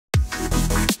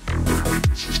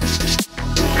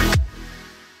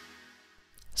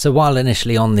So while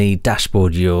initially on the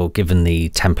dashboard you're given the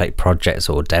template projects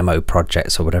or demo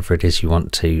projects or whatever it is you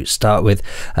want to start with,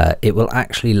 it will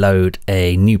actually load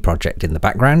a new project in the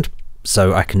background.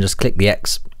 So I can just click the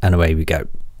X and away we go.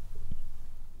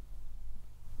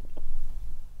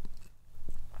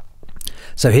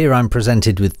 So here I'm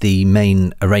presented with the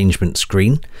main arrangement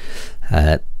screen.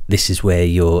 This is where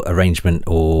your arrangement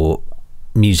or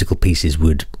musical pieces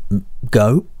would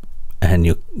go,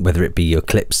 and whether it be your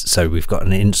clips. So we've got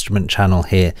an instrument channel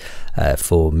here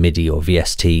for MIDI or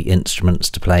VST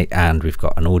instruments to play, and we've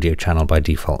got an audio channel by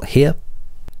default here.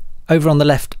 Over on the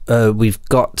left, we've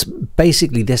got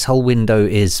basically this whole window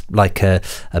is like a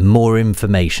more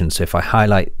information. So if I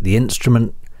highlight the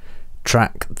instrument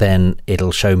track, then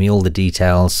it'll show me all the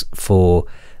details for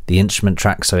the instrument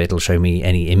track. So it'll show me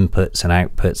any inputs and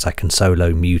outputs. I can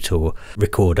solo, mute, or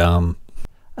record arm,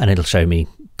 and it'll show me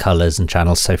colors and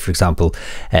channels. So for example,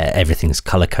 everything's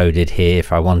color coded here.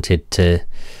 If I wanted to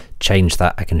change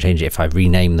that, I can change it. If I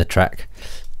rename the track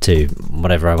to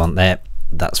whatever I want there,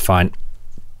 that's fine.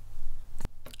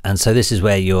 And so this is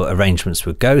where your arrangements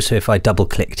would go. So if I double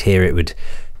clicked here, it would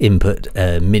input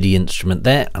a MIDI instrument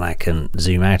there, and I can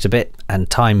zoom out a bit, and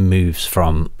time moves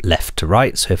from left to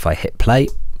right. So if I hit play,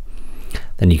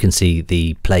 then you can see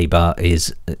the play bar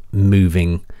is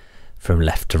moving from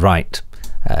left to right.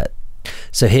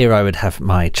 So here I would have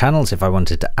my channels. If I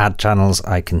wanted to add channels,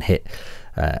 I can hit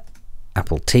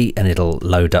Apple T and it'll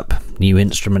load up new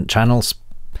instrument channels.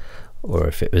 Or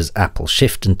if it was Apple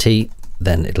Shift and T,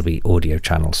 then it'll be audio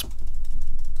channels.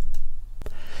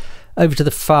 Over to the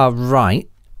far right,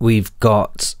 we've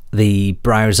got the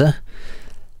browser,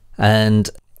 and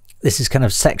this is kind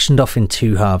of sectioned off in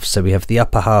two halves. So we have the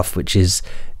upper half, which is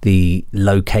the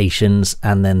locations,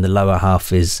 and then the lower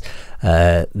half is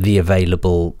the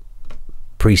available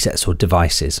presets or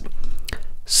devices.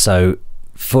 So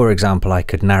for example, I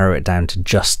could narrow it down to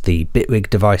just the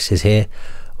Bitwig devices here,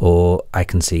 or I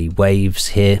can see waves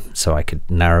here, so I could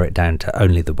narrow it down to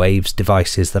only the waves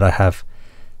devices that I have,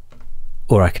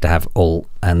 or I could have all,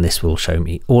 and this will show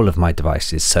me all of my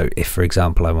devices. So if for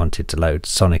example I wanted to load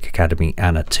Sonic Academy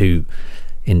Anna 2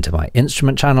 into my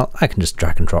instrument channel, I can just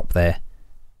drag and drop there,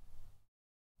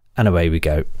 and away we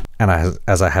go. And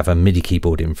as I have a MIDI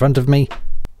keyboard in front of me,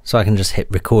 so I can just hit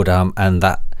record arm, and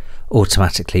that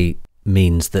automatically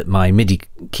means that my MIDI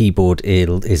keyboard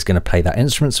is going to play that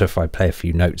instrument. So if I play a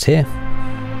few notes here,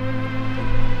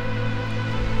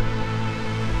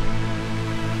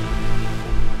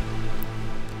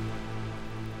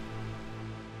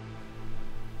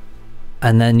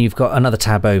 and then you've got another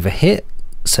tab over here.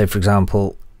 So for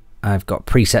example, I've got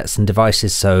presets and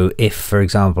devices. So if for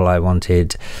example I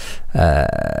wanted,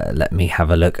 let me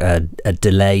have a look, a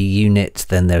delay unit,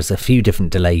 then there's a few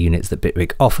different delay units that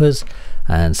Bitwig offers,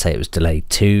 and say it was delay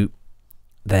 2,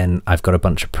 then I've got a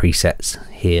bunch of presets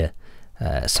here.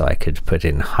 So I could put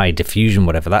in high diffusion,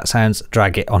 whatever that sounds,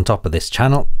 drag it on top of this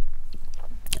channel,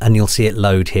 and you'll see it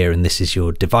load here, and this is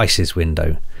your devices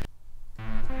window.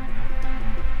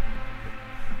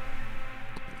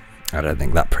 I don't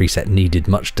think that preset needed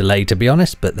much delay, to be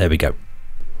honest, but there we go.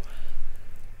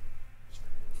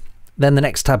 Then the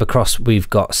next tab across, we've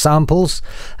got samples,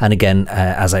 and again,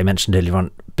 as I mentioned earlier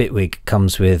on, Bitwig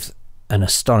comes with an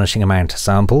astonishing amount of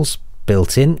samples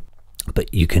built in,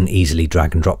 but you can easily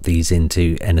drag and drop these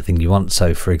into anything you want.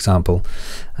 So for example,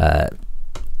 a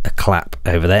clap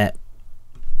over there,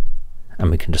 and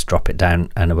we can just drop it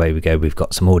down, and away we go, we've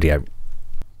got some audio.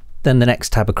 Then the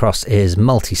next tab across is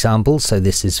multi-samples. So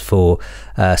this is for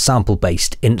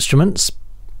sample-based instruments.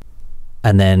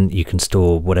 And then you can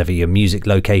store whatever your music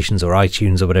locations or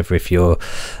iTunes or whatever, if you're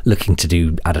looking to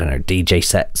do, I don't know, DJ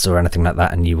sets or anything like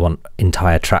that, and you want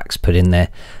entire tracks put in there.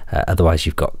 Otherwise,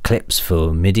 you've got clips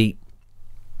for MIDI.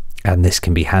 And this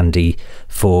can be handy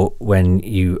for when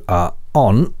you are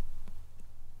on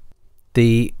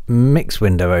the mix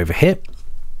window over here.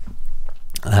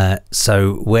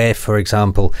 So where, for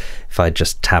example, if I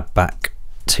just tab back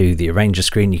to the arranger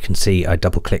screen, you can see I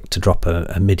double click to drop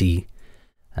a MIDI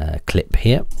clip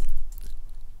here.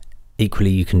 Equally,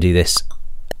 you can do this.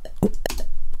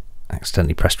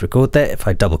 Accidentally pressed record there. If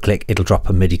I double click, it'll drop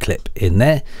a MIDI clip in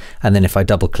there, and then if I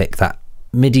double click that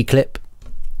MIDI clip,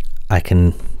 I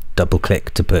can double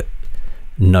click to put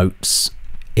notes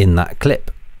in that clip.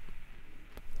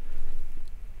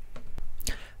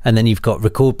 And then you've got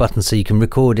record buttons, so you can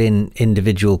record in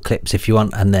individual clips if you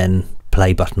want, and then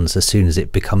play buttons. As soon as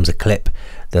it becomes a clip,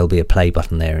 there'll be a play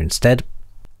button there instead.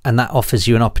 And that offers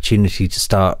you an opportunity to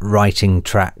start writing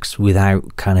tracks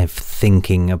without kind of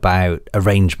thinking about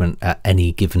arrangement at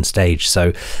any given stage.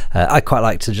 So I quite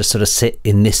like to just sort of sit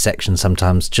in this section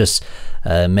sometimes, just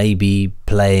maybe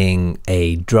playing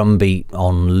a drum beat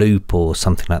on loop or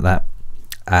something like that.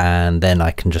 And then I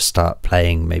can just start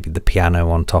playing maybe the piano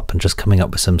on top and just coming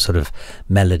up with some sort of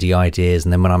melody ideas.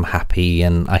 And then when I'm happy,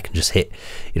 and I can just hit,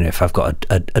 you know, if I've got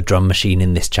a drum machine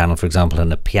in this channel, for example,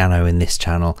 and a piano in this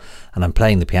channel, and I'm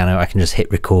playing the piano, I can just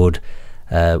hit record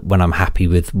when I'm happy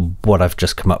with what I've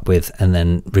just come up with, and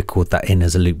then record that in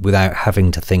as a loop without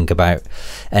having to think about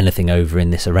anything over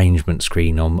in this arrangement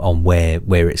screen on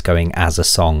where it's going as a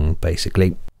song,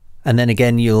 basically. And then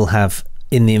again, you'll have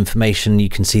in the information, you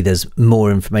can see there's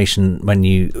more information when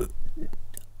you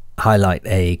highlight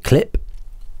a clip,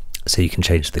 so you can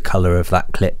change the color of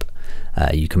that clip,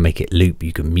 you can make it loop,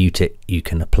 you can mute it, you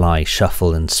can apply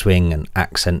shuffle and swing and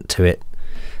accent to it,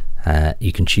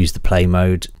 you can choose the play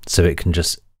mode so it can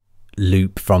just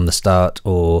loop from the start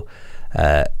or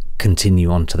continue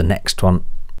on to the next one.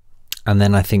 And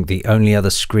then I think the only other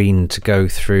screen to go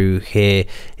through here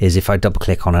is if I double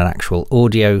click on an actual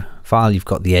audio file, you've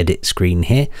got the edit screen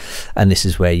here, and this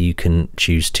is where you can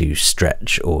choose to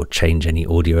stretch or change any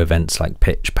audio events like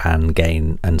pitch, pan,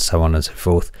 gain, and so on and so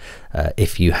forth.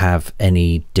 If you have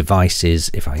any devices,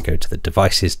 if I go to the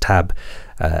devices tab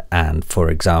and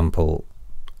for example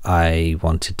I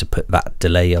wanted to put that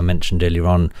delay I mentioned earlier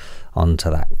on onto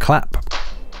that clap,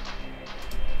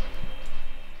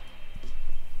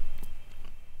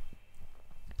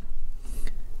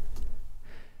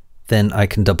 then I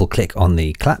can double click on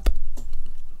the clap,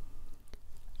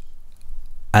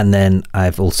 and then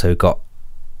I've also got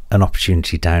an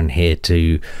opportunity down here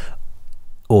to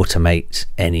automate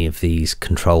any of these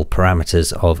control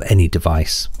parameters of any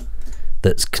device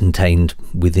that's contained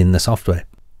within the software.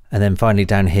 And then finally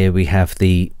down here we have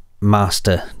the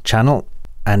master channel,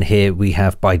 and here we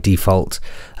have by default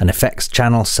an effects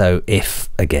channel. So if,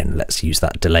 again, let's use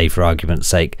that delay for argument's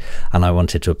sake, and I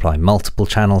wanted to apply multiple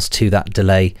channels to that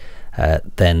delay,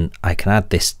 then I can add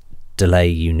this delay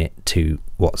unit to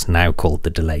what's now called the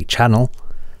delay channel,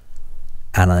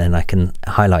 and then I can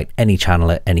highlight any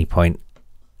channel at any point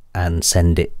and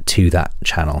send it to that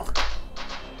channel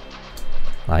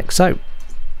like so.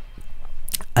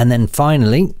 And then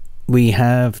finally we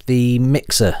have the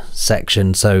mixer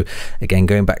section. So again,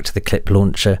 going back to the clip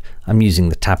launcher, I'm using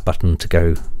the tab button to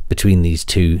go between these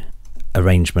two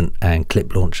arrangement and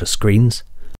clip launcher screens,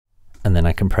 and then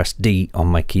I can press D on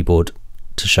my keyboard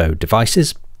to show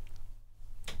devices.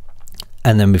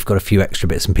 And then we've got a few extra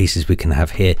bits and pieces we can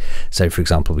have here. So for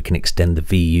example, we can extend the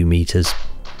VU meters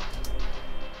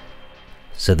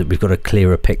so that we've got a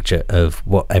clearer picture of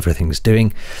what everything's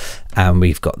doing. And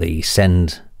we've got the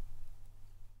send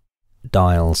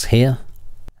dials here,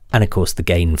 and of course the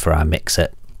gain for our mixer,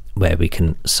 where we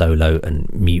can solo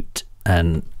and mute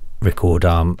and record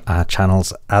our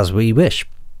channels as we wish.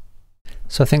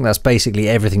 So I think that's basically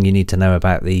everything you need to know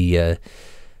about the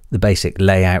basic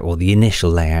layout, or the initial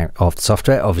layout of the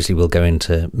software. Obviously we'll go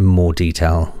into more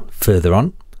detail further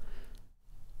on.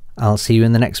 I'll see you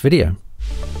in the next video.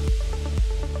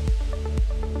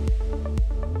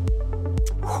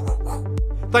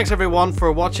 Thanks everyone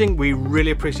for watching. We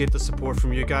really appreciate the support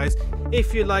from you guys.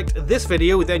 If you liked this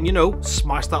video, then you know,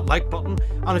 smash that like button,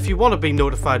 and if you want to be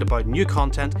notified about new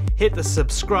content, hit the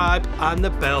subscribe and the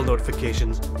bell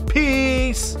notifications.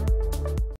 Peace!